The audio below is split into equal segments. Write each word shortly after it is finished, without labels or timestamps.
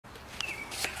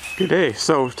Good day.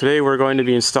 So today we're going to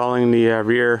be installing the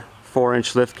rear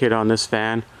 4-inch lift kit on this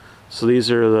van. So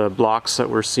these are the blocks that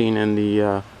we're seeing in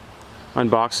the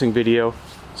unboxing video.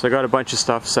 So I got a bunch of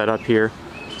stuff set up here.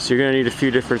 So you're going to need a few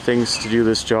different things to do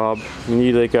this job. You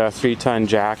need like a 3-ton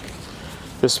jack.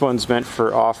 This one's meant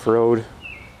for off-road.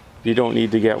 You don't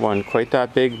need to get one quite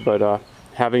that big, but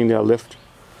having the lift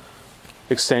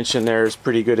extension there is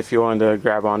pretty good if you want to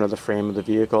grab onto the frame of the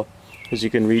vehicle, because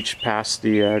you can reach past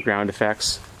the ground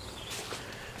effects.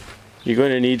 You're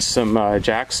going to need some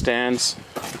jack stands.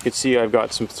 You can see I've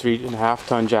got some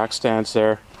 3.5-ton jack stands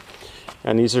there,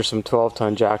 and these are some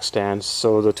 12-ton jack stands.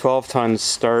 So the 12 tons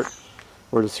start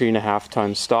where the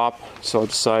 3.5-ton stop, so I'll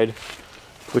decide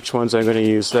which ones I'm going to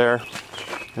use there.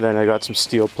 And then I got some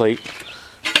steel plate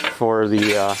for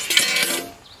the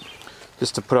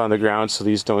just to put on the ground so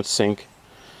these don't sink.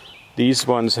 These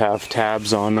ones have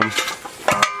tabs on them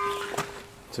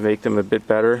to make them a bit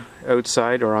better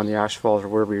outside or on the asphalt or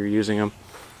wherever you're using them.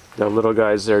 The little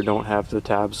guys there don't have the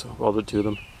tabs welded to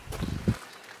them.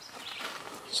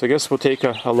 So I guess we'll take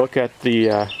a look at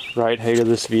the ride height of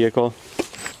this vehicle.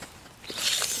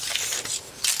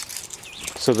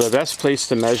 So the best place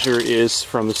to measure is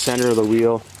from the center of the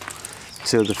wheel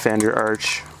to the fender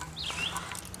arch.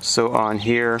 So on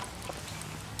here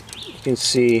you can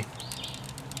see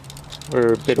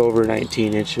we're a bit over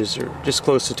 19 inches, or just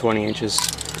close to 20 inches.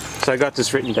 So I got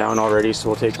this written down already, so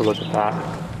we'll take a look at that.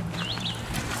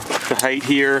 The height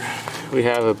here, we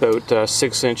have about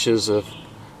 6 inches of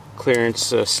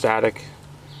clearance static.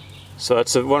 So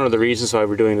that's one of the reasons why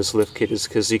we're doing this lift kit, is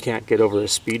because you can't get over a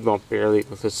speed bump barely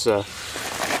with this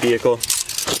vehicle. Not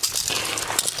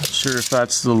sure if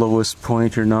that's the lowest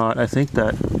point or not. I think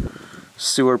that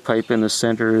sewer pipe in the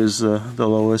center is the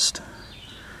lowest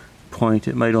point.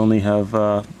 It might only have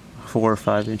 4 or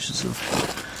 5 inches of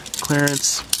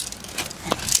clearance.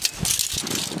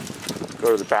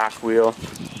 Go to the back wheel.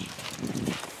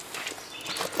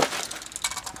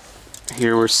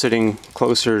 Here we're sitting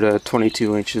closer to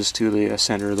 22 inches to the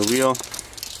center of the wheel.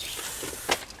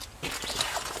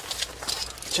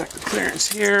 Check the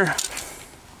clearance here.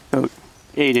 About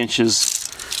 8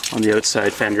 inches on the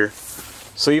outside fender.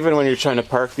 So even when you're trying to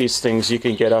park these things, you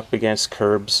can get up against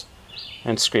curbs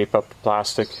and scrape up the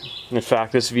plastic. In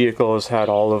fact, this vehicle has had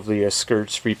all of the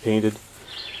skirts repainted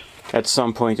at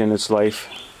some point in its life.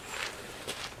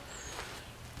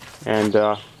 And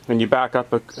when you back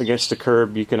up against the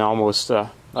curb, you can almost,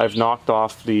 I've knocked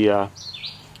off the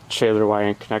trailer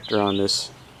wiring connector on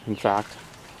this, in fact.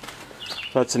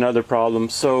 That's another problem.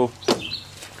 So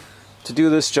to do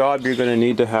this job, you're going to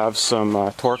need to have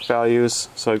some torque values.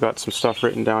 So I've got some stuff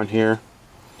written down here.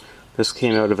 This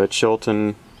came out of a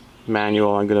Chilton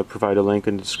manual. I'm going to provide a link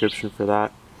in the description for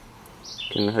that.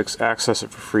 You can access it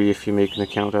for free if you make an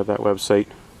account at that website.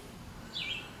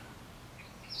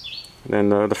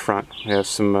 And then the front, I have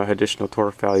some additional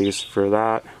torque values for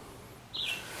that.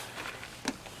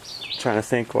 Trying to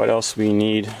think what else we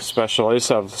need special. I just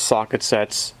have socket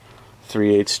sets,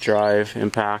 3/8 drive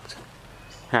impact,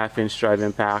 1/2 inch drive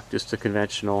impact, just a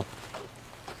conventional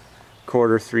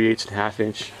 1/4, 3/8 and 1/2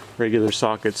 inch regular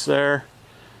sockets there.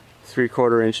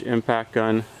 3/4 inch impact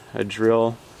gun, a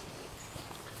drill,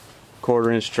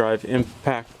 1/4 inch drive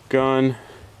impact gun.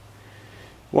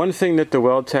 One thing that the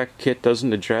Weldtec kit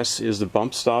doesn't address is the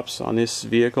bump stops on this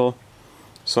vehicle.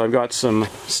 So I've got some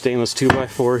stainless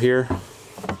 2x4 here,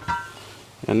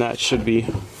 and that should be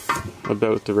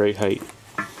about the right height.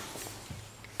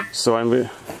 So I'm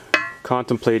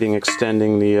contemplating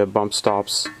extending the bump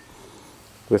stops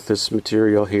with this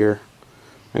material here.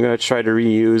 I'm going to try to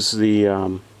reuse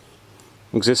the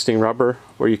existing rubber,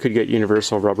 or you could get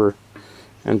universal rubber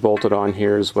and bolt it on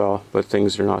here as well, but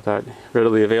things are not that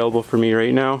readily available for me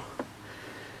right now.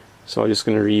 So I'm just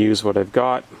going to reuse what I've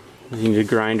got. You need a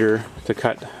grinder to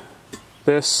cut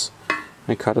this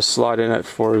and cut a slot in it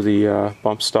for the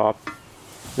bump stop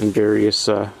and various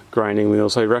grinding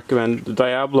wheels. I recommend the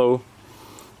Diablo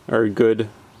are good.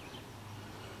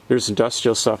 There's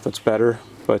industrial stuff that's better,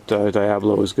 but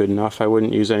Diablo is good enough. I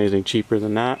wouldn't use anything cheaper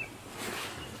than that.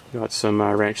 Got some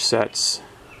wrench sets.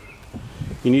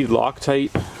 You need Loctite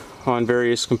on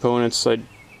various components. I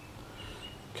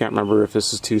can't remember if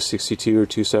this is 262 or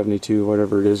 272,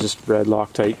 whatever it is, just red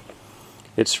Loctite.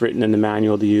 It's written in the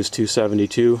manual to use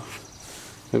 272.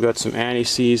 I've got some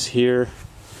anti-seize here.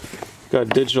 Got a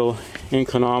digital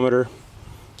inclinometer.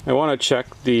 I want to check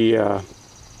the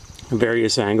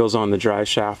various angles on the drive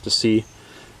shaft to see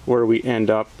where we end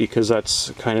up, because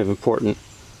that's kind of important.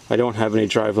 I don't have any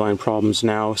driveline problems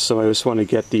now, so I just want to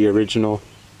get the original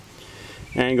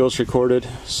angles recorded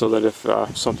so that if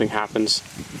something happens,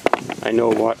 I know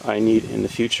what I need in the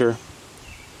future.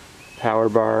 power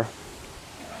bar.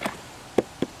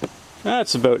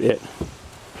 That's about it.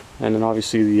 And then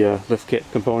obviously the lift kit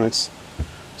components.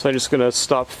 So I'm just going to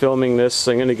stop filming this.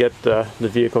 I'm going to get the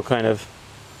vehicle kind of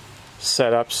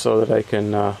set up so that I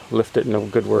can lift it in a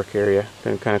good work area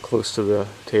and kind of close to the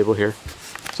table here.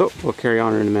 So we'll carry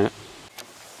on in a minute.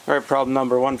 Alright, problem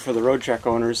number one for the Roadtrek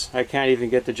owners. I can't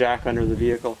even get the jack under the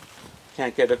vehicle.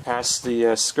 Can't get it past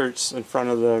the skirts in front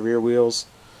of the rear wheels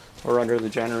or under the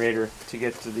generator to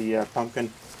get to the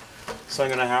pumpkin. So I'm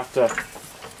going to have to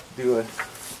do a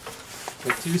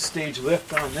two-stage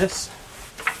lift on this.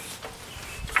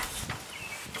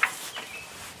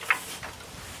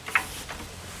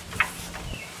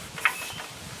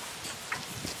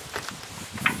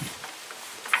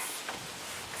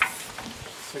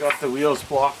 So I got the wheels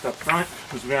blocked up front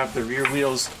because we have the rear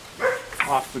wheels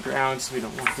off the ground, so we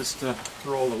don't want this to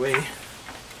roll away.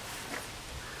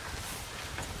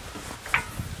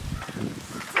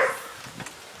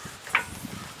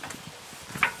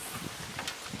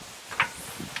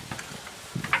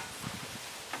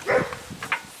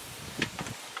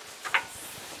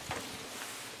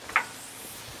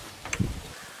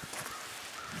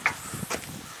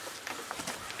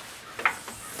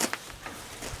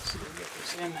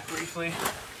 Briefly,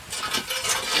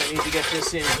 I need to get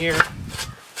this in here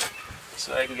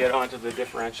so I can get onto the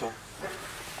differential.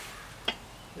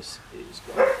 This is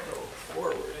going to go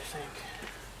forward, I think.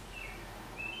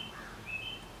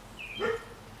 Yeah.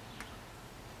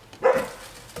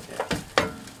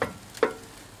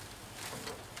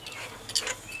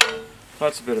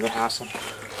 That's a bit of a hassle.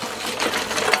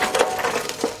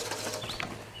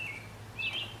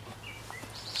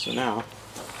 So now,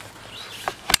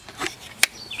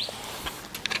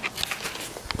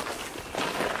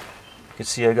 you can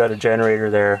see I got a generator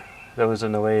there that was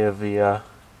in the way of the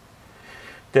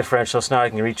differential, so now I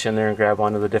can reach in there and grab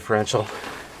onto the differential.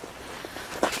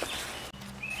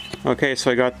 Okay,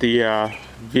 so I got the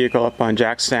vehicle up on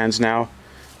jack stands now.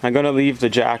 I'm going to leave the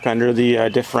jack under the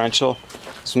differential,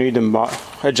 so we need to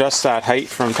adjust that height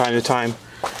from time to time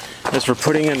as we're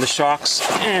putting in the shocks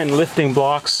and lifting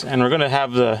blocks, and we're going to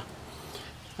have the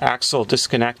axle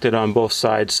disconnected on both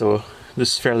sides, so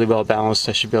this is fairly well balanced.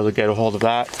 I should be able to get a hold of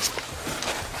that.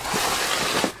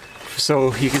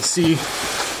 So you can see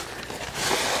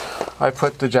I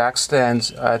put the jack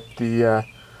stands at the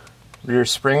rear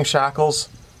spring shackles,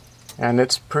 and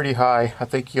it's pretty high. I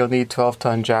think you'll need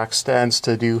 12-ton jack stands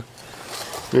to do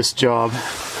this job.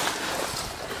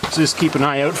 So just keep an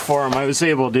eye out for them. I was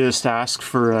able to just ask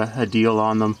for a deal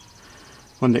on them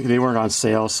when they weren't on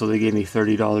sale, so they gave me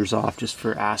 $30 off just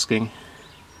for asking.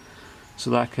 So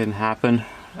that can happen.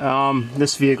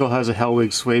 This vehicle has a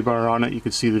Hellwig sway bar on it. You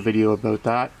can see the video about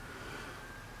that.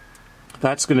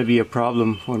 That's going to be a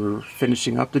problem when we're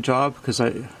finishing up the job because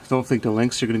I don't think the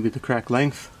links are going to be the correct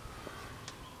length.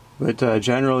 But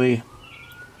generally,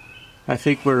 I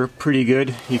think we're pretty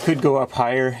good. You could go up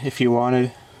higher if you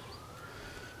wanted.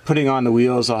 Putting on the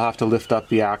wheels, I'll have to lift up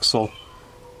the axle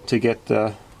to get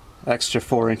the extra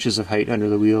 4 inches of height under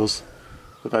the wheels,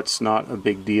 but that's not a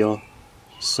big deal.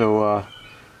 So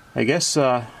I guess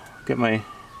get my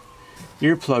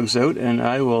earplugs out and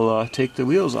I will take the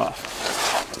wheels off.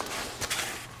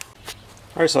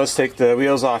 Alright, so let's take the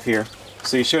wheels off here.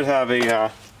 So you should have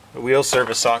a wheel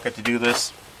service socket to do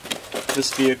this.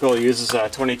 This vehicle uses a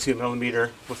 22mm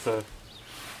with the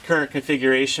current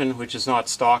configuration, which is not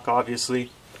stock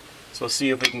obviously. So we'll see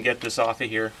if we can get this off of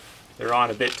here. They're on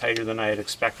a bit tighter than I had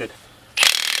expected.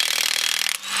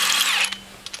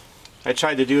 I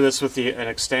tried to do this with an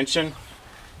extension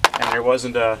and there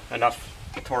wasn't enough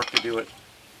torque to do it.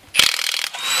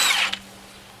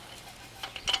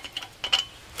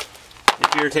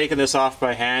 If you were taking this off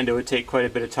by hand, it would take quite a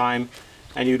bit of time,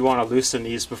 and you'd want to loosen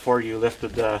these before you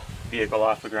lifted the vehicle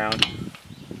off the ground.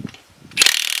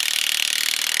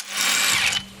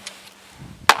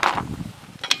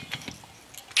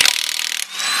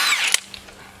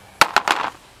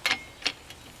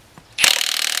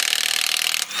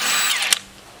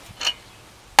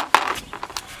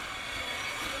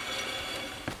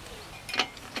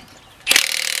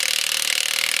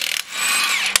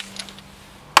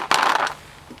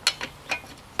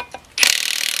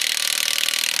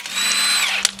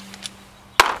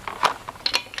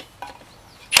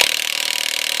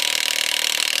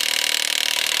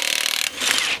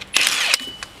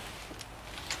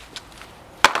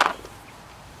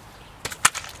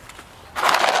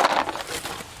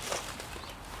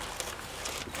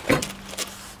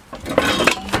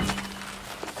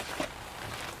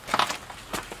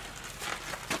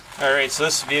 Alright, so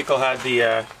this vehicle had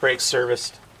the brakes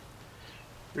serviced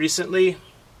recently,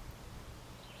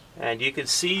 And you can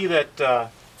see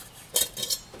that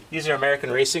these are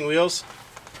American racing wheels.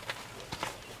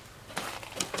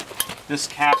 This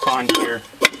cap on here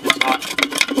is not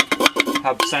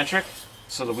hub-centric,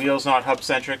 so the wheel's not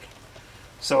hub-centric.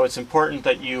 So it's important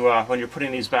that you, when you're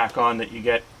putting these back on, that you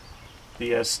get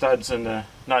the studs and the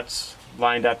nuts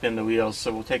lined up in the wheels.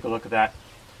 So we'll take a look at that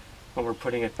when we're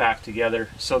putting it back together.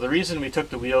 So the reason we took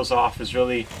the wheels off is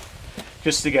really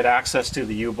just to get access to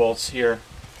the U-bolts here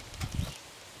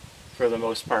for the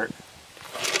most part.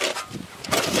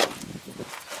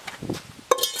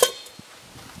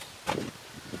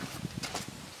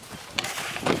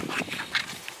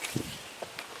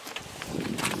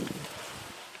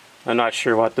 I'm not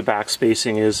sure what the back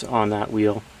spacing is on that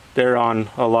wheel. They're on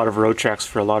a lot of Roadtreks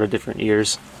for a lot of different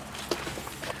years.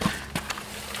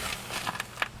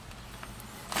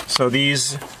 So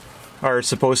these are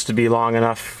supposed to be long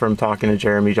enough, from talking to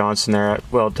Jeremy Johnson there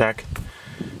at Weldtec.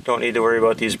 Don't need to worry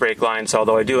about these brake lines,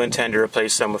 although I do intend to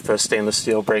replace them with a stainless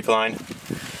steel brake line.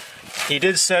 He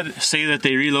did say that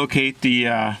they relocate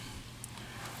the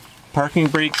parking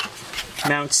brake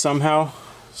mounts somehow,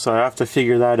 so I have to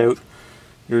figure that out.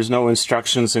 There's no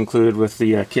instructions included with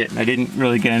the kit, and I didn't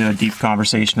really get into a deep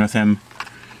conversation with him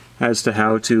as to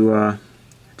how to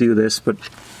do this, but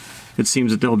it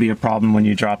seems that there'll be a problem when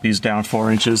you drop these down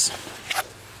 4 inches.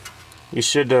 You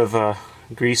should have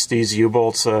greased these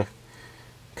U-bolts a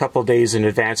couple days in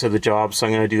advance of the job, so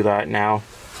I'm going to do that now.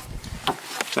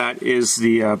 That is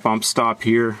the bump stop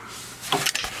here.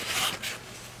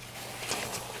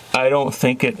 I don't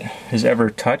think it has ever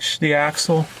touched the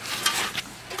axle.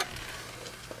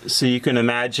 So you can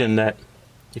imagine that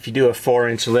if you do a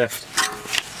 4-inch lift,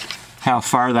 how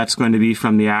far that's going to be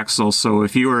from the axle. So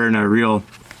if you were in a real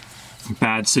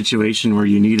bad situation where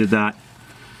you needed that,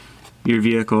 your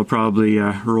vehicle will probably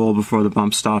roll before the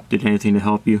bump stop did anything to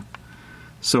help you.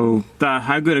 So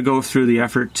I'm going to go through the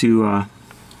effort to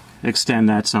extend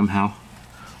that somehow.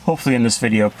 Hopefully in this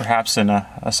video, perhaps in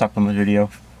a supplement video.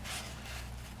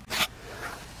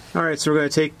 Alright, so we're going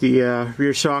to take the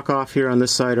rear shock off here on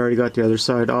this side. Already got the other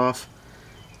side off.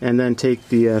 And then take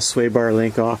the sway bar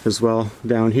link off as well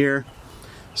down here.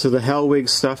 So the Hellwig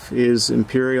stuff is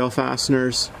Imperial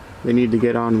fasteners. They need to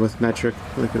get on with metric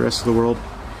like the rest of the world.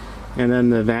 And then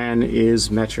the van is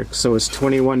metric. So it's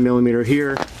 21mm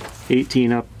here,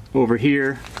 18 up over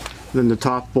here. Then the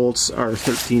top bolts are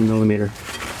 13mm.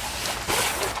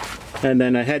 And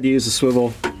then I had to use a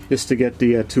swivel just to get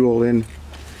the tool in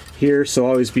here, so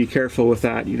always be careful with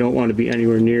that. You don't want to be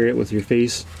anywhere near it with your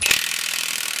face.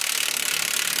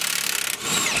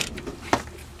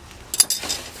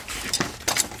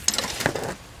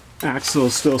 Axle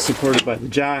is still supported by the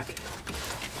jack.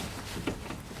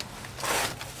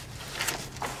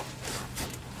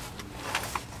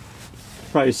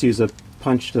 Probably just use a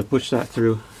punch to push that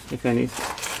through, if any.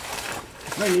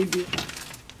 If I need to.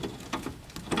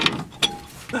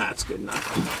 That's good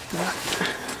enough. That.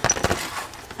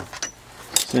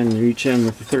 Then reach in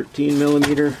with the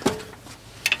 13mm.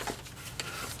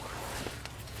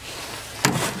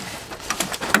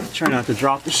 Try not to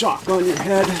drop the shock on your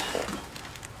head.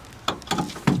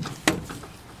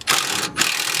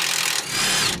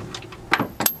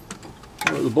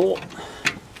 Or the bolt.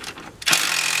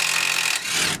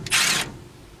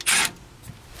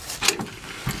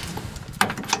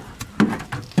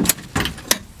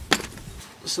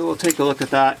 So we'll take a look at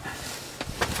that.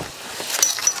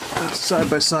 Side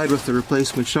by side with the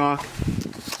replacement shock.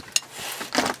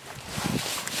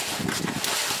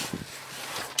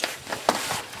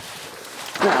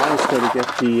 Now I just got to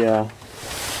get the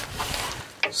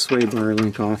sway bar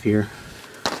link off here.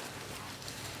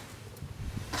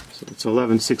 So it's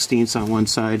 11/16 on one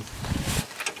side,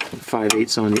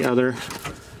 5/8 on the other.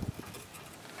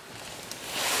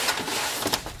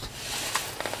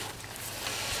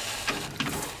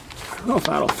 I don't know if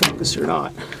that'll focus or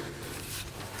not.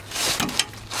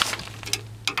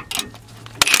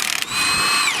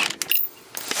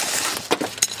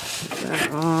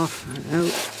 Off and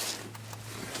out.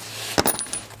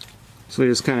 So we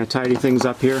just kind of tidy things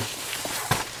up here.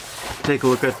 Take a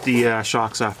look at the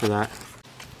shocks after that.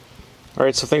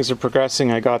 Alright, so things are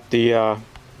progressing. I got the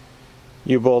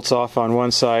U-bolts off on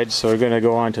one side, so we're going to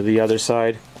go on to the other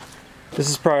side. This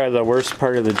is probably the worst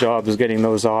part of the job, is getting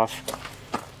those off.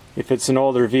 If it's an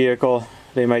older vehicle,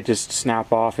 they might just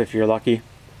snap off if you're lucky.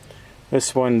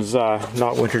 This one's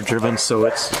not winter driven, so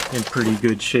it's in pretty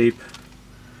good shape.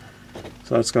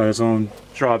 So that's got its own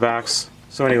drawbacks.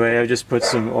 So anyway, I just put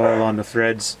some oil on the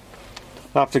threads.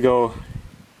 I'll have to go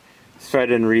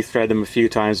thread and rethread them a few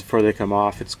times before they come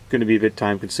off. It's going to be a bit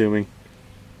time consuming.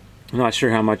 I'm not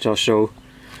sure how much I'll show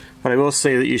But I will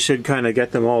say that you should kind of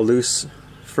get them all loose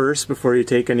first before you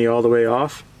take any all the way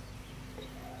off.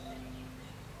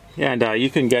 And you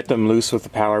can get them loose with the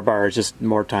power bar, it's just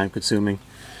more time consuming.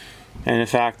 And in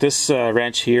fact, this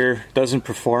wrench here doesn't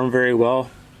perform very well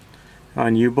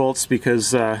on U-bolts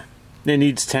because it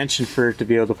needs tension for it to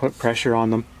be able to put pressure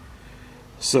on them.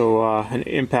 So an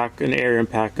air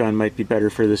impact gun might be better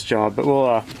for this job, but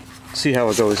we'll see how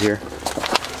it goes here.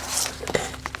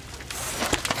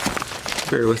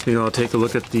 Bear with me, I'll take a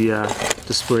look at the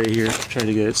display here, try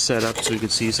to get it set up so you can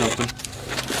see something.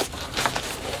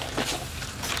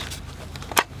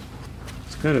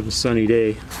 It's kind of a sunny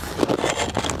day.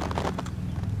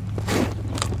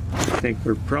 I think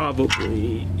we're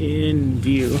probably in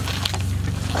view.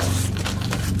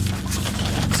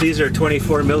 So these are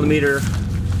 24mm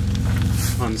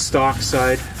on the stock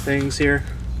side things here.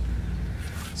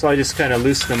 So I just kind of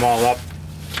loosen them all up.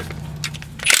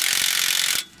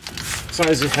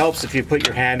 Sometimes it helps if you put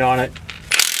your hand on it,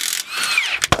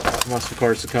 unless of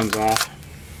course it comes off.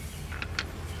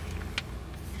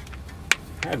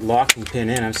 I had locking pin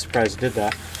in, I'm surprised it did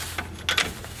that.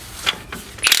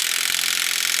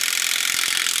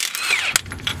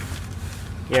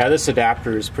 Yeah, this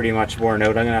adapter is pretty much worn out.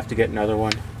 I'm going to have to get another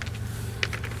one,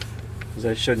 because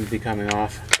that shouldn't be coming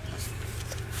off.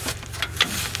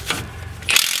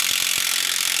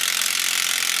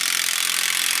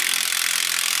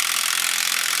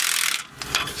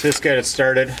 So just get it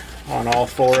started on all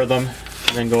 4 of them,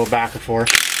 and then go back and forth.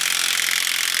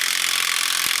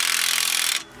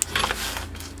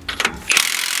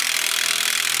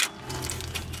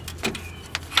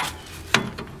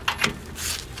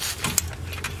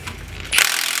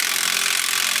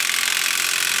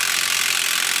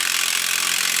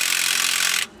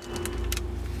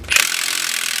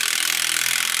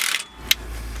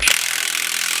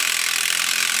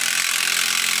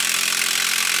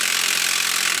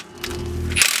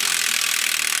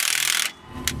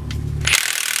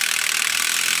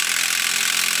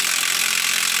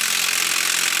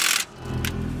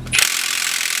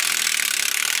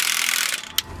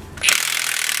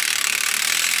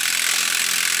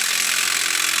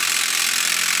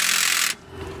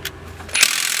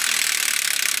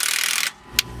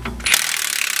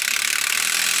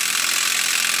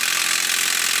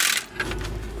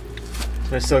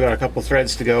 I still got a couple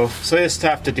threads to go, so I just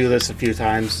have to do this a few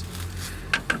times.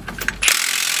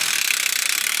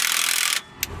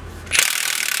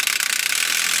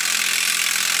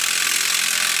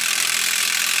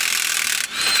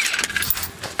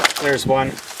 There's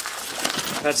one.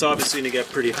 That's obviously going to get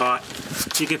pretty hot.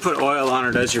 You can put oil on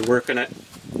it as you're working it,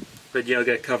 but you'll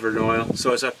get covered in oil,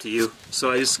 so it's up to you.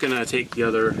 So I'm just going to take the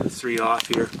other 3 off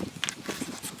here.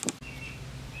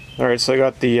 Alright, so I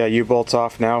got the U-bolts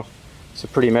off now. It's a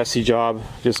pretty messy job,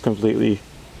 just completely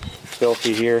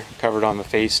filthy here, covered on the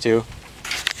face too.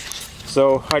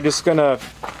 So I'm just gonna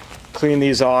clean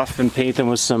these off and paint them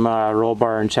with some roll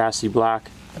bar and chassis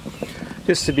black,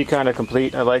 just to be kind of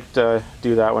complete. I like to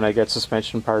do that when I get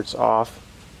suspension parts off.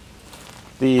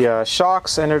 The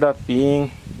shocks ended up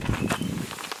being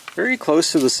very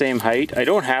close to the same height. I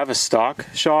don't have a stock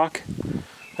shock.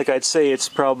 Like I'd say it's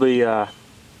probably 1.5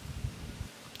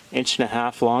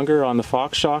 inches longer on the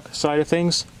Fox shock side of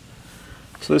things.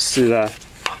 So let's do that.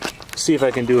 See if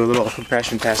I can do a little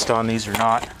compression test on these or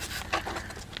not.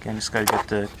 Again, just gotta get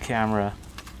the camera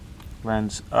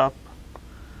lens up.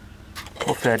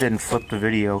 Hopefully I didn't flip the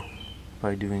video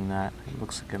by doing that. It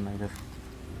looks like I might have.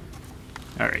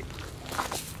 Alright.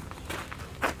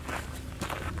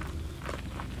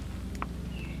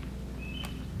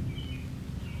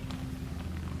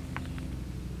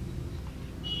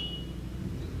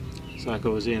 So that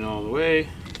goes in all the way.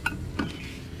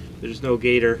 There's no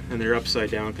gator and they're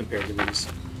upside down compared to these.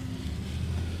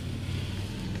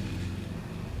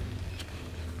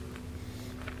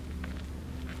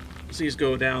 So these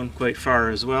go down quite far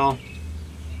as well.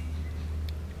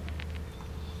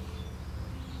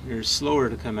 They're slower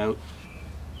to come out.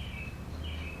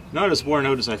 Not as worn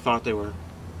out as I thought they were.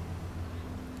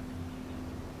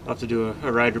 I'll have to do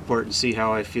a ride report and see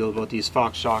how I feel about these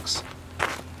Fox shocks.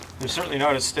 They're certainly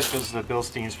not as stiff as the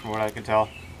Bilsteins from what I can tell.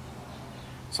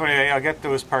 So anyway, I'll get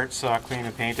those parts clean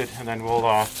and painted, and then we'll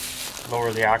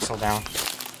lower the axle down.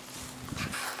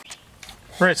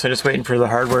 Right, so just waiting for the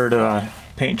hardware to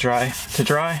paint dry.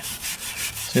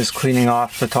 Just cleaning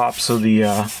off the tops of the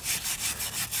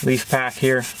leaf pack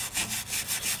here.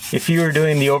 If you were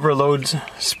doing the overload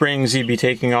springs, you'd be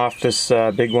taking off this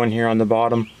big one here on the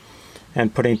bottom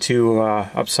and putting 2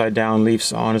 upside down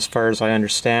leaves on, as far as I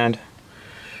understand.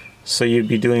 So you'd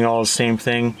be doing all the same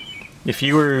thing. If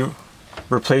you were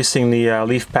replacing the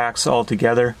leaf packs all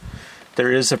together,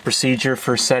 there is a procedure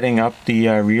for setting up the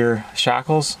rear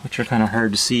shackles, which are kind of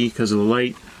hard to see because of the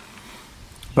light.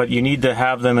 But you need to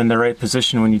have them in the right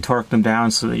position when you torque them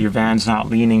down so that your van's not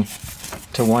leaning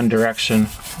to one direction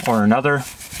or another.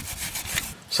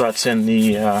 So that's in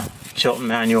the Chilton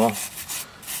manual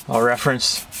I'll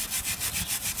reference.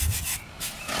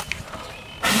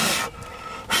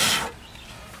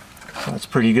 So that's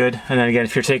pretty good. And then again,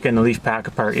 if you're taking the leaf pack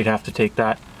apart, you'd have to take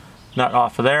that nut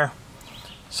off of there.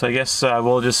 So I guess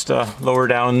we'll just lower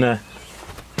down the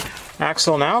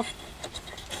axle now.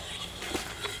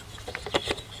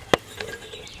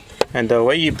 And the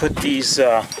way you put these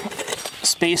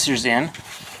spacers in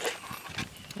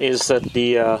is that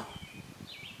the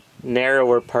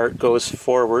narrower part goes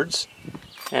forwards,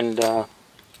 and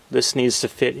this needs to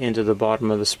fit into the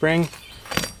bottom of the spring,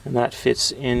 and that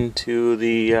fits into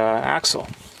the axle.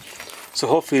 So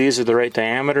hopefully these are the right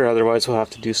diameter, otherwise we'll have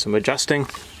to do some adjusting.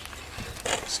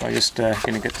 So I'm just going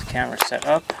to get the camera set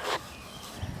up.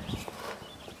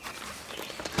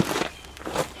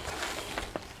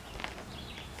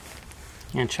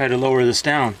 And try to lower this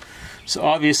down. So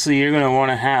obviously you're going to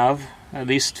want to have at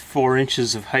least 4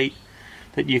 inches of height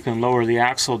that you can lower the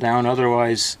axle down,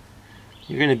 otherwise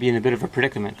you're going to be in a bit of a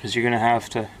predicament because you're going to have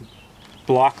to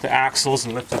block the axles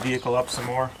and lift the vehicle up some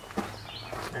more,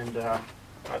 and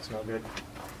that's no good.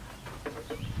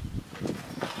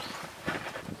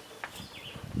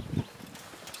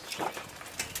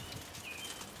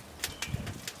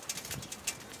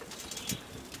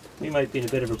 We might be in a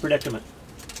bit of a predicament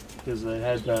because I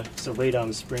had some weight on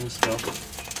the spring still.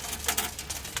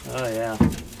 Oh yeah,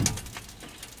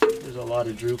 there's a lot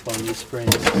of droop on these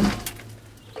springs.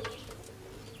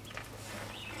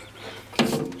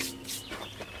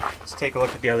 Let's take a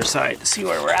look at the other side to see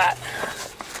where we're at.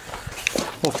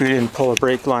 Hopefully we didn't pull a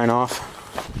brake line off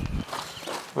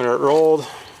when it rolled.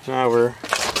 Now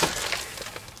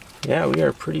we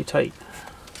are pretty tight.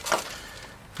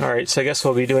 Alright, so I guess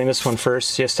we'll be doing this one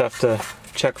first. You just have to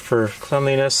check for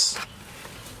cleanliness.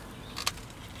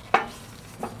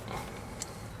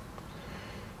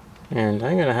 And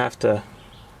I'm going to have to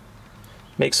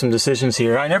make some decisions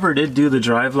here. I never did do the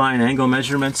driveline angle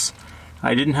measurements.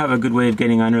 I didn't have a good way of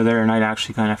getting under there, and I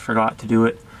actually kind of forgot to do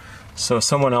it. So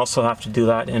someone else will have to do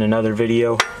that in another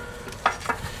video.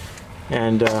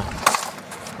 And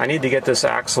I need to get this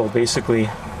axle basically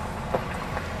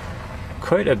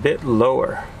quite a bit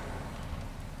lower.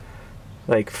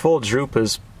 Like full droop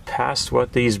is past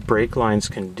what these brake lines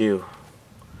can do.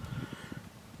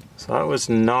 So that was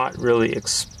not really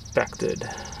expected.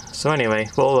 So anyway,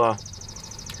 we'll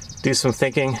do some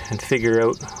thinking and figure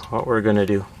out what we're gonna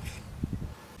do.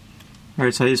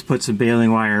 Alright, so I just put some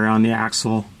baling wire around the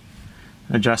axle,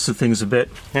 adjusted things a bit.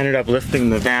 Ended up lifting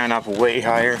the van up way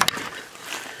higher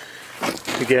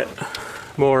to get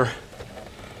more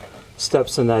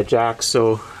steps in that jack,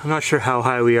 so I'm not sure how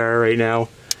high we are right now,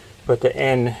 but the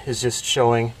N is just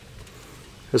showing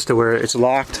as to where it's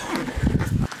locked.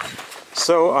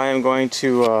 So I am going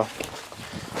to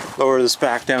lower this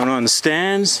back down on the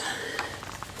stands.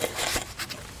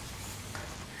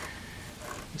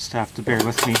 Just have to bear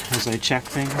with me as I check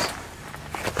things.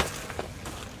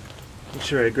 Make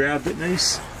sure I grabbed it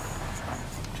nice,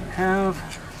 which I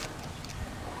have.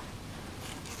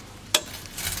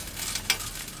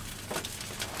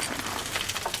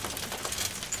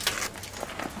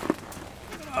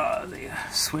 The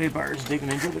sway bar is digging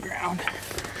into the ground.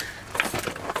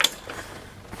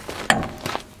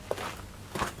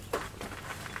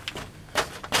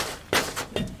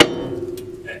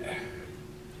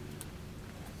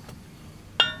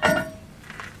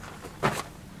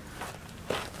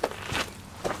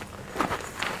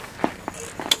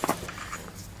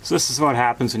 So this is what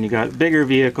happens when you got bigger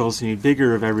vehicles. You need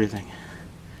bigger of everything.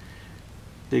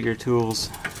 Bigger tools,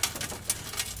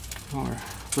 more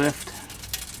lift.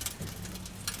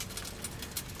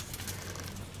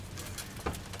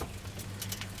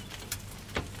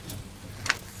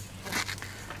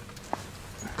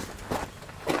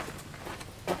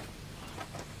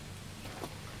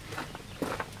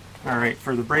 Alright,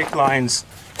 for the brake lines,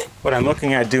 what I'm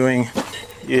looking at doing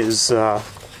is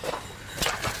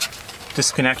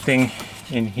disconnecting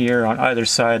in here on either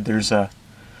side. There's a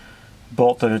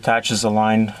bolt that attaches a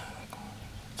line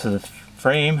to the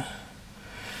frame.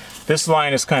 This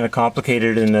line is kind of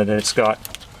complicated in that it's got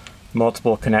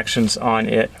multiple connections on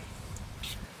it.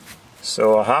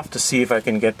 So I'll have to see if I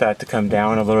can get that to come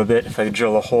down a little bit. If I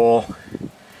drill a hole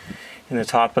in the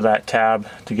top of that tab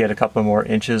to get a couple more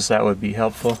inches, that would be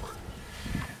helpful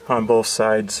on both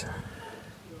sides.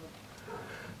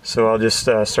 So I'll just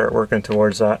start working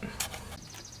towards that.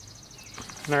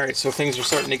 Alright, so things are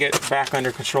starting to get back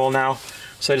under control now.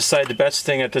 So I decided the best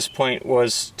thing at this point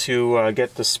was to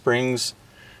get the springs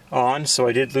on. So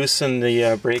I did loosen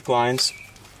the brake lines.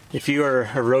 If you are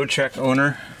a Roadtrek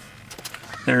owner,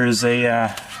 there is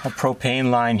a propane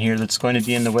line here that's going to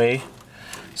be in the way.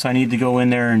 So I need to go in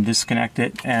there and disconnect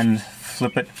it and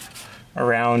flip it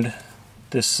around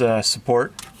this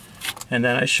support. And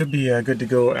then I should be good to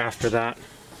go after that.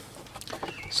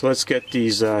 So let's get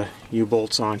these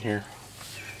U-bolts on here.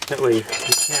 That way you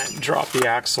can't drop the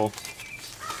axle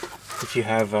if you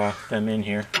have them in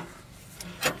here.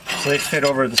 So they fit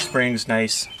over the springs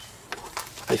nice.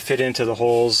 They fit into the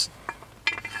holes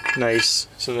nice,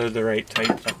 so they're the right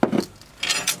type.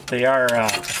 They are a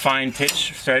fine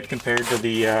pitch thread compared to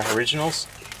the originals,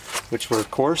 which were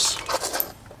coarse.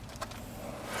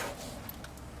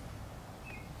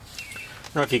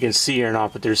 I don't know if you can see or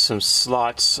not, but there's some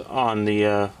slots on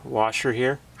the washer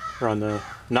here, or on the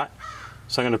nut.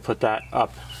 So I'm going to put that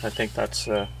up. I think that's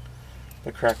the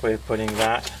correct way of putting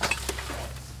that.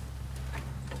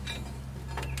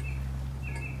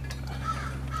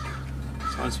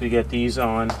 So once we get these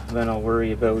on, then I'll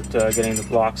worry about getting the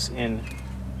blocks in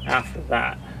after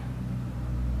that.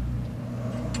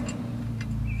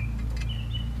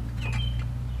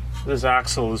 This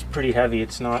axle is pretty heavy.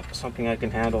 It's not something I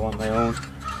can handle on my own,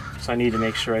 so I need to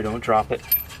make sure I don't drop it.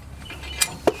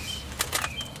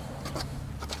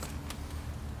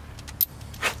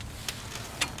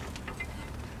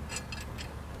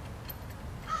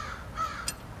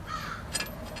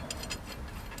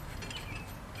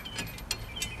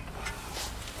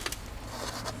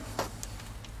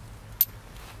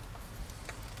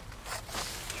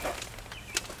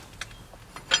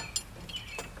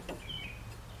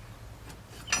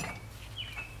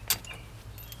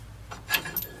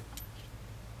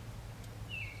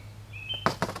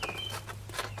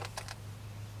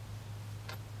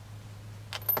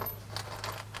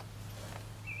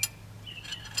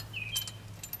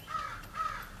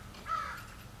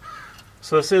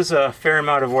 So this is a fair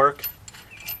amount of work,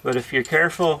 but if you're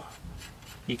careful,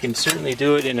 you can certainly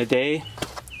do it in a day.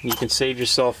 You can save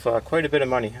yourself quite a bit of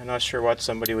money. I'm not sure what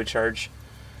somebody would charge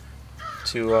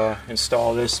to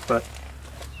install this, but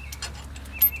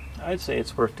I'd say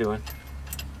it's worth doing.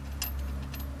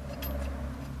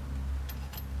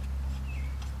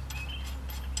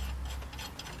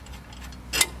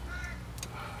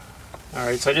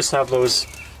 Alright, so I just have those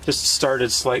just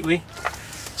started slightly.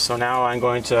 So now I'm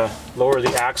going to lower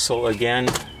the axle again.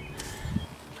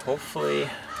 Hopefully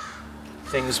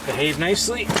things behave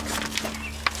nicely.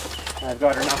 I've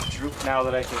got enough droop now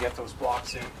that I can get those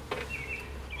blocks in.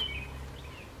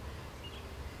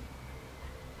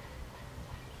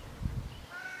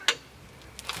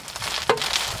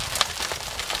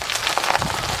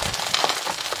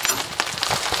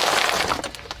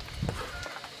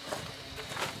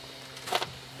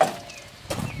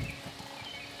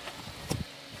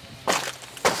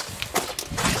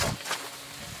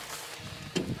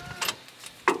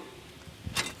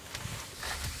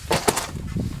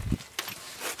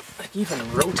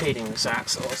 Even rotating this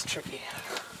axle is tricky.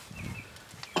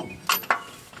 A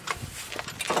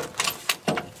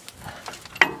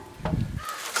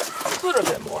little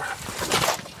bit more.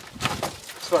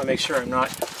 Just want to make sure I'm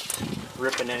not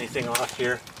ripping anything off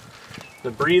here. The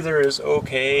breather is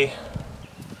okay.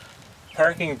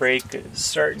 Parking brake is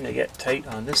starting to get tight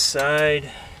on this side.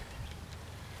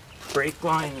 Brake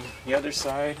line on the other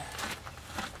side.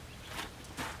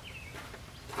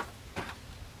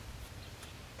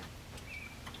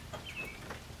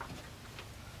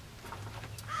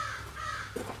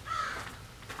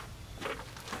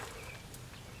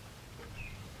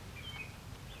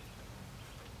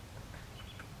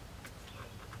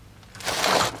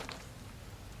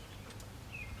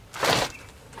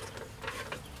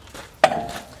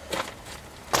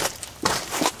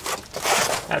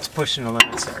 That's pushing the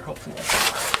limits there, hopefully.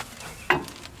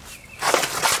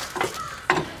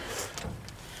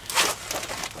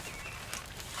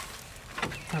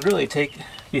 It'd really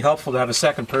be helpful to have a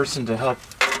second person to help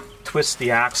twist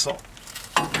the axle.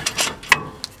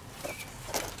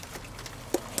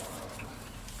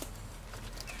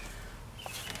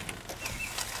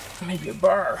 Maybe a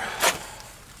bar.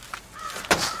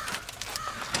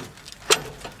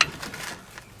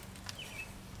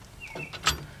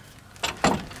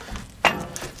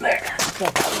 There,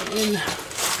 got that one in.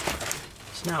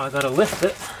 So now I gotta lift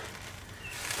it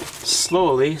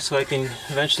slowly so I can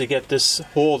eventually get this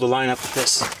hole to line up with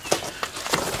this.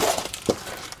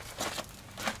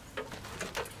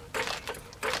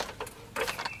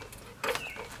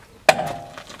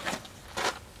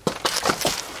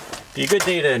 Be a good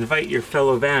day to invite your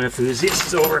fellow van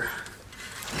enthusiasts over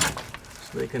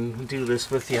so they can do this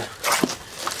with you.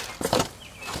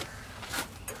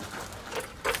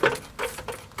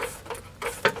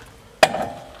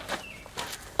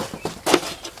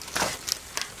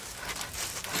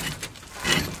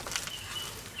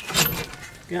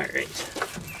 Alright,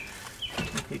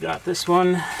 we got this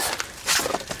one.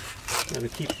 Gotta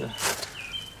keep the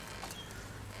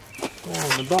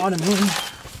hole on the bottom in.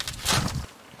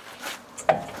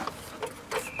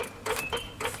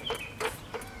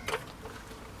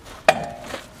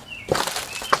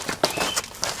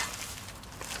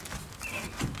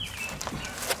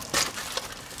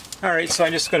 Alright, so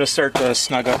I'm just going to start to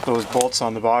snug up those bolts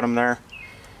on the bottom there.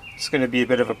 It's going to be a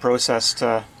bit of a process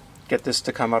to get this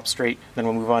to come up straight, then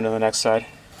we'll move on to the next side.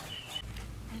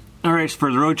 Alright,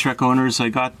 for the Roadtrek owners, I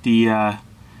got the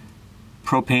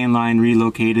propane line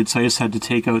relocated, so I just had to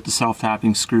take out the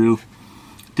self-tapping screw,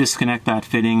 disconnect that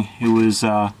fitting. It was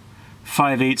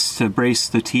 5/8 to brace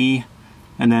the T,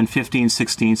 and then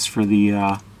 15/16 for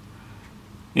the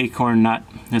acorn nut.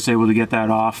 I was able to get that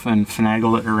off and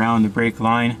finagle it around the brake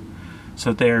line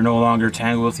so that they are no longer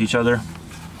tangled with each other.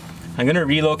 I'm going to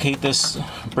relocate this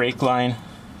brake line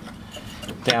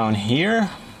down here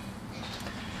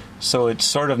so it's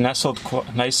sort of nestled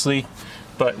nicely,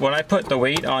 but when I put the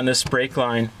weight on this brake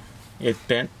line, it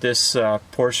bent this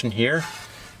portion here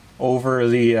over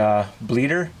the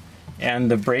bleeder,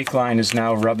 and the brake line is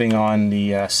now rubbing on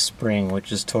the spring,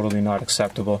 which is totally not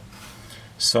acceptable.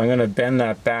 So I'm going to bend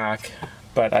that back,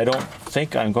 but I don't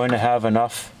think I'm going to have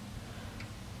enough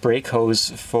brake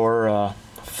hose for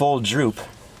full droop.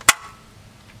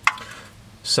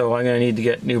 So I'm going to need to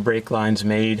get new brake lines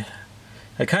made.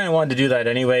 I kind of wanted to do that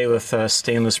anyway with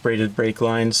stainless braided brake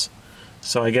lines,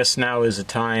 so I guess now is the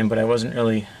time, but I wasn't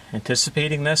really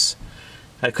anticipating this.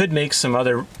 I could make some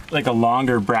other, like a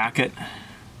longer bracket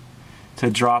to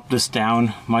drop this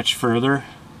down much further.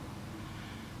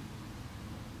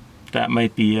 That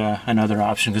might be another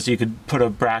option, because you could put a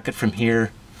bracket from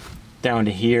here down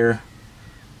to here,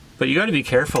 but you got to be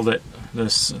careful that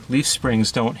the leaf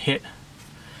springs don't hit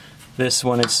this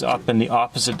when it's up in the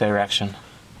opposite direction.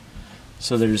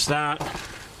 So there's that.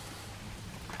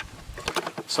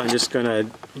 So I'm just going to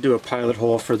do a pilot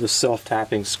hole for the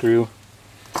self-tapping screw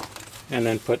and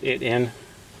then put it in,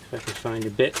 if I can find a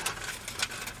bit.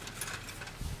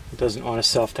 It doesn't want to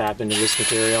self-tap into this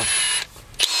material.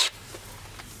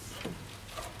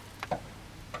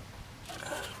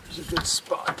 There's a good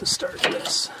spot to start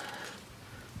this.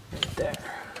 Right there.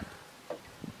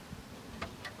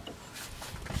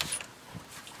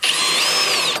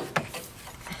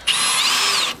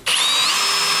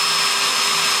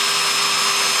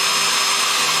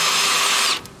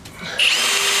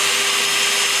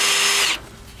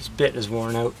 Bit is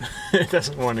worn out. It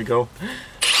doesn't want to go.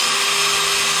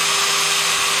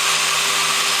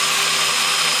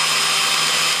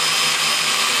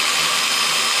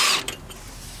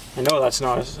 I know that's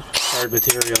not a hard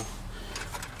material.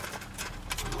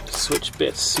 Switch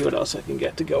bits, see what else I can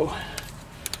get to go.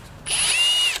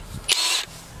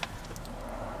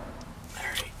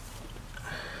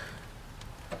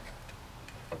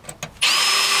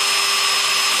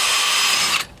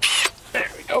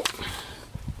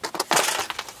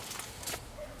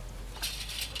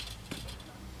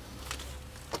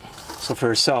 So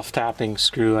for a self-tapping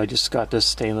screw, I just got this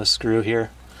stainless screw here.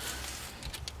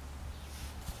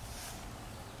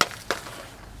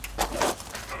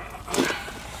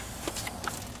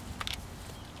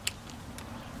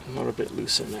 A little bit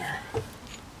loose in there.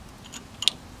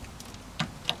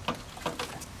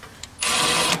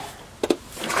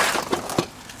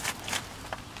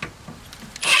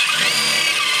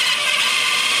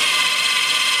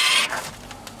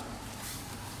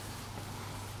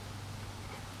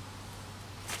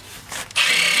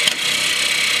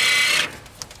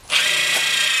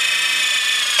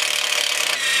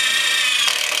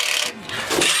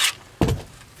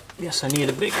 Guess I need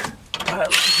a bigger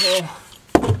pilot hole.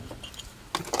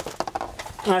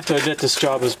 I have to admit this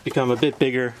job has become a bit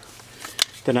bigger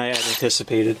than I had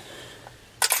anticipated.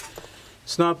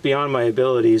 It's not beyond my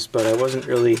abilities, but I wasn't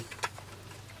really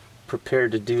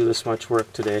prepared to do this much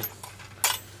work today.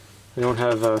 I don't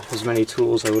have as many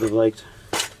tools I would have liked.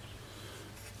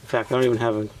 In fact, I don't even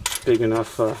have a big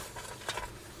enough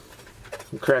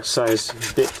correct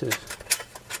sized bit to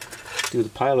do the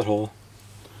pilot hole.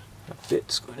 That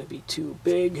bit's going to be too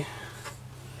big.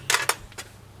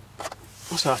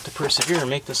 I'll have to persevere and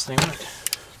make this thing work.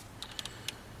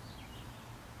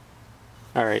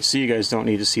 Alright, so you guys don't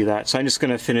need to see that. So I'm just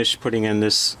going to finish putting in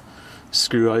this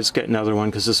screw. I'll just get another one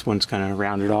because this one's kind of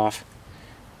rounded off.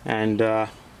 And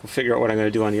we'll figure out what I'm going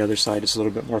to do on the other side. It's a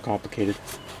little bit more complicated.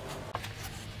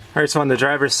 Alright, so on the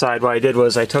driver's side, what I did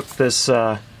was I took this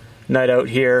nut out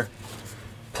here,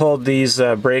 pulled these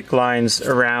brake lines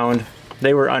around.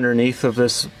 They were underneath of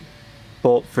this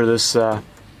bolt for this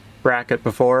bracket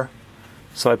before.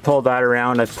 So I pulled that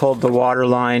around. I pulled the water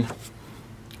line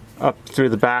up through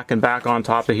the back and back on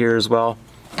top of here as well.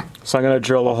 So I'm going to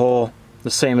drill a hole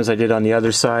the same as I did on the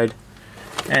other side.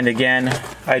 And again,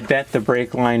 I bent the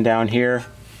brake line down here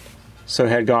so it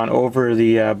had gone over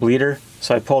the bleeder.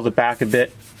 So I pulled it back a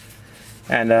bit.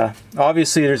 And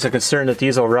obviously there's a concern that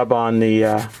these will rub on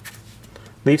the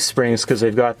leaf springs because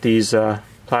they've got these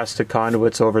plastic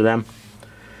conduits over them.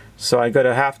 So I'm going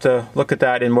to have to look at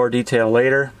that in more detail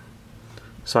later.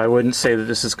 So I wouldn't say that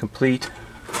this is complete.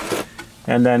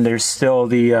 And then there's still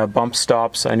the bump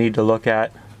stops I need to look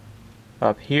at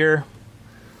up here.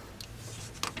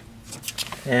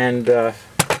 And that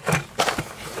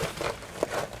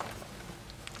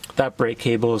brake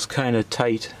cable is kind of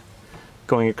tight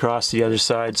going across the other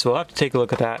side, so we'll have to take a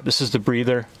look at that. This is the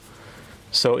breather,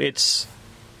 so it's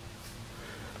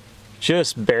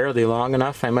just barely long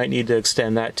enough. I might need to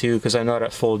extend that too because I'm not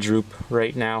at full droop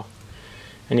right now,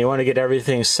 and you want to get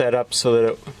everything set up so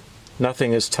that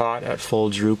nothing is taut at full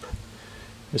droop,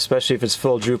 especially if it's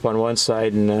full droop on one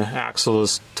side and the axle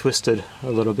is twisted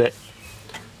a little bit.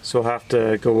 So we'll have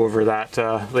to go over that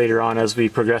later on as we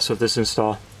progress with this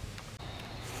install.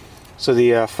 So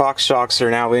the Fox shocks are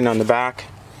now in on the back,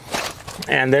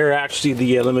 and they're actually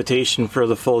the limitation for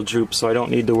the full droop, so I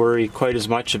don't need to worry quite as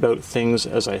much about things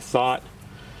as I thought.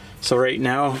 So right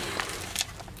now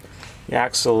the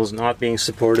axle is not being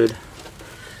supported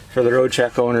for the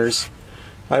Roadtrek owners.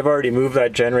 I've already moved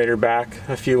that generator back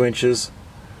a few inches,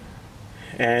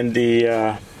 and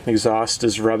the exhaust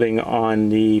is rubbing on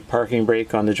the parking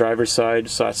brake on the driver's side,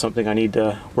 so that's something I need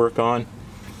to work on.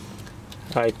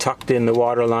 I tucked in the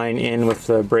water line in with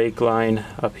the brake line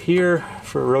up here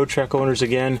for Roadtrek owners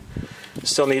again.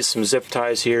 Still need some zip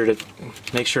ties here to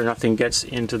make sure nothing gets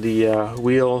into the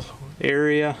wheel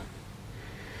area.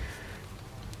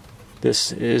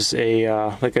 This is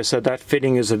a, like I said, that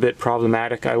fitting is a bit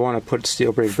problematic. I want to put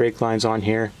steel brake lines on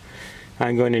here.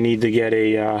 I'm going to need to get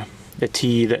a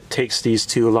T that takes these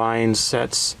two line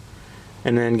sets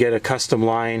and then get a custom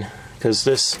line, because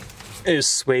this is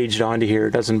swaged onto here.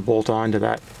 It doesn't bolt onto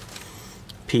that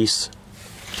piece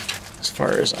as far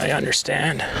as I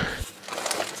understand.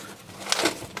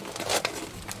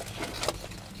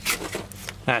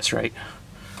 That's right.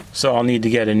 So I'll need to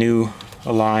get a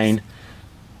line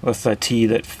with a T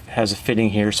that has a fitting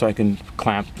here so I can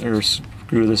clamp or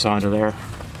screw this onto there.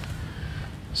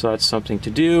 So that's something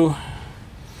to do.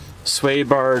 Sway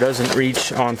bar doesn't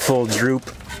reach on full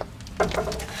droop.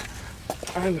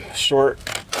 I'm short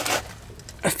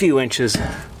a few inches.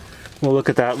 We'll look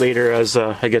at that later as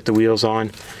I get the wheels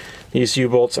on. These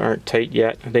U-bolts aren't tight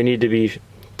yet. They need to be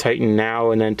tightened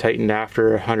now and then tightened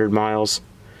after 100 miles,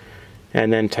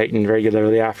 and then tightened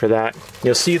regularly after that.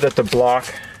 You'll see that the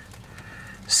block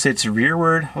sits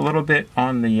rearward a little bit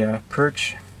on the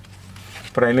perch,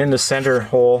 but I'm in the center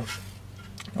hole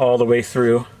all the way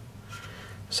through,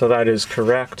 so that is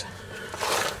correct.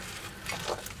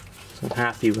 So I'm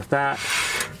happy with that.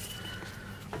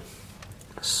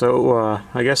 So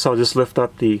I guess I'll just lift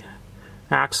up the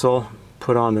axle,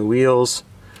 put on the wheels,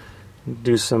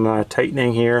 do some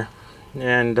tightening here,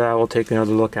 and we'll take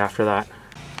another look after that.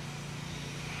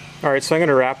 Alright, so I'm going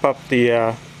to wrap up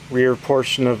the rear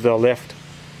portion of the lift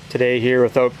today here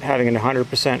without having it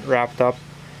 100% wrapped up.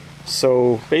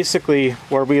 So basically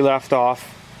where we left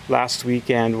off last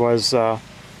weekend was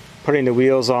putting the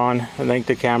wheels on. I think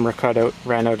the camera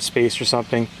ran out of space or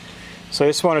something. So I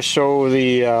just want to show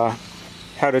the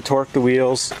how to torque the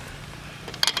wheels.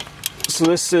 So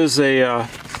this is a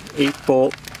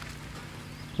 8-bolt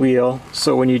wheel,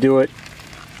 so when you do it,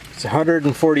 it's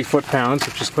 140 foot-pounds,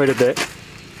 which is quite a bit.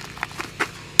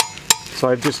 So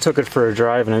I've just took it for a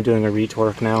drive and I'm doing a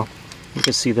retorque now. You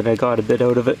can see that I got a bit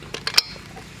out of it.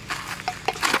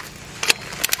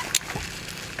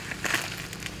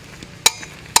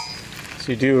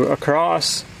 So you do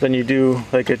across, then you do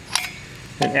like an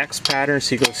X pattern,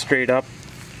 so you go straight up.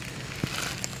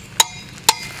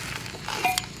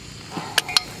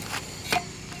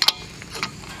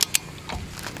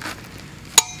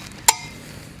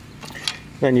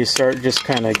 Then you start just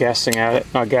kind of guessing at it,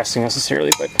 not guessing necessarily,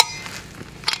 but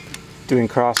doing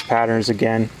cross patterns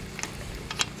again,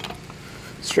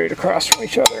 straight across from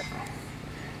each other.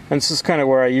 And this is kind of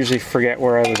where I usually forget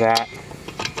where I was at.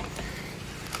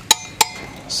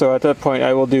 So at that point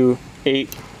I will do 8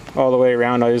 all the way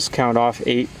around. I just count off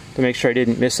 8 to make sure I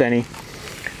didn't miss any.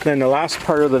 Then the last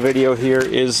part of the video here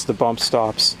is the bump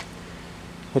stops.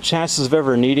 The chances of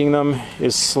ever needing them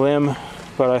is slim,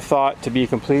 but I thought to be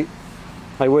complete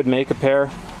I would make a pair.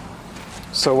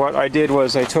 So what I did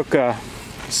was I took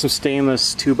some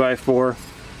stainless 2x4.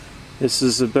 This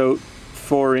is about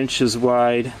 4 inches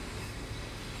wide,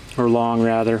 or long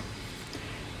rather,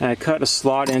 and I cut a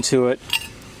slot into it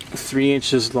 3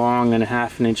 inches long and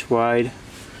 1/2 inch wide.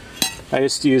 I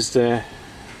just used a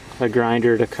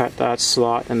grinder to cut that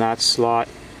slot and that slot,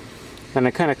 and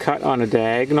I kind of cut on a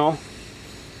diagonal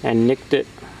and nicked it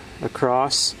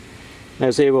across, and I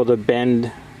was able to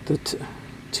bend the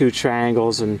two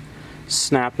triangles and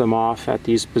snap them off at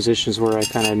these positions where I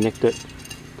kind of nicked it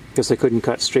because I couldn't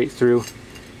cut straight through,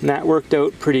 and that worked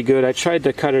out pretty good. I tried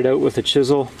to cut it out with a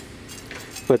chisel,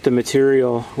 but the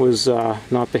material was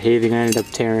not behaving. I ended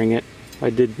up tearing it.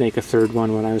 I did make a third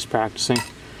one when I was practicing.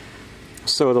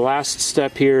 So the last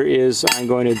step here is I'm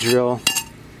going to drill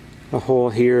a hole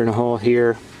here and a hole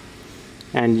here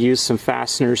and use some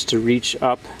fasteners to reach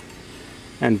up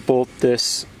and bolt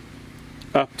this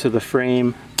up to the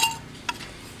frame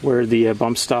where the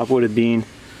bump stop would have been,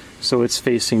 so it's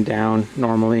facing down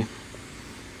normally,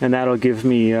 and that'll give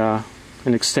me an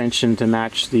extension to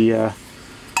match the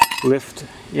lift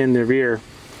in the rear.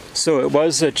 So it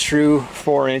was a true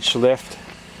 4-inch lift.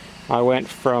 I went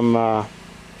from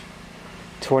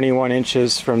 21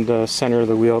 inches from the center of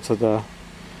the wheel to the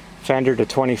fender to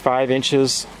 25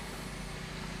 inches.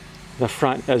 The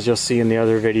front, as you'll see in the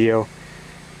other video,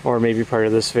 or maybe part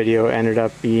of this video, ended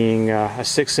up being a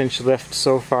 6-inch lift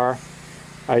so far.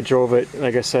 I drove it,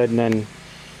 like I said, and then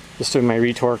just doing my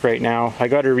retorque right now. I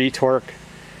got to retorque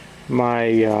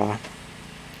my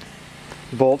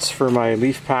bolts for my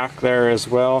leaf pack there as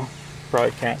well. Probably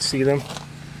can't see them.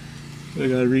 I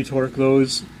got to retorque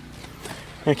those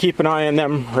and keep an eye on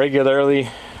them regularly.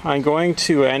 I'm going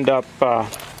to end up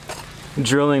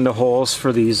drilling the holes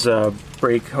for these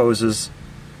brake hoses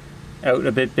out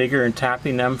a bit bigger and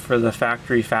tapping them for the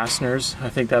factory fasteners. I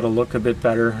think that'll look a bit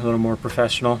better, a little more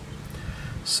professional.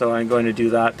 So I'm going to do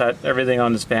that. Everything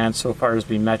on this band so far has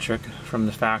been metric from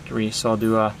the factory, so I'll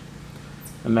do a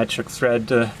metric thread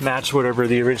to match whatever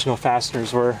the original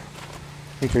fasteners were.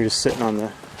 I think they're just sitting on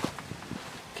the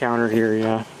counter here,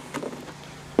 yeah.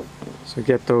 So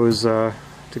get those to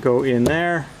go in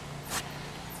there.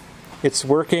 It's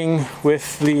working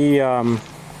with the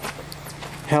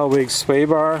Hellwig sway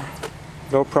bar.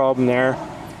 No problem there.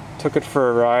 Took it for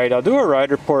a ride. I'll do a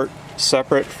ride report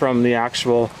separate from the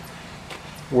actual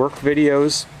work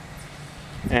videos,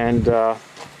 and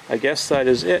I guess that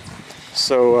is it.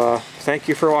 So thank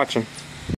you for watching.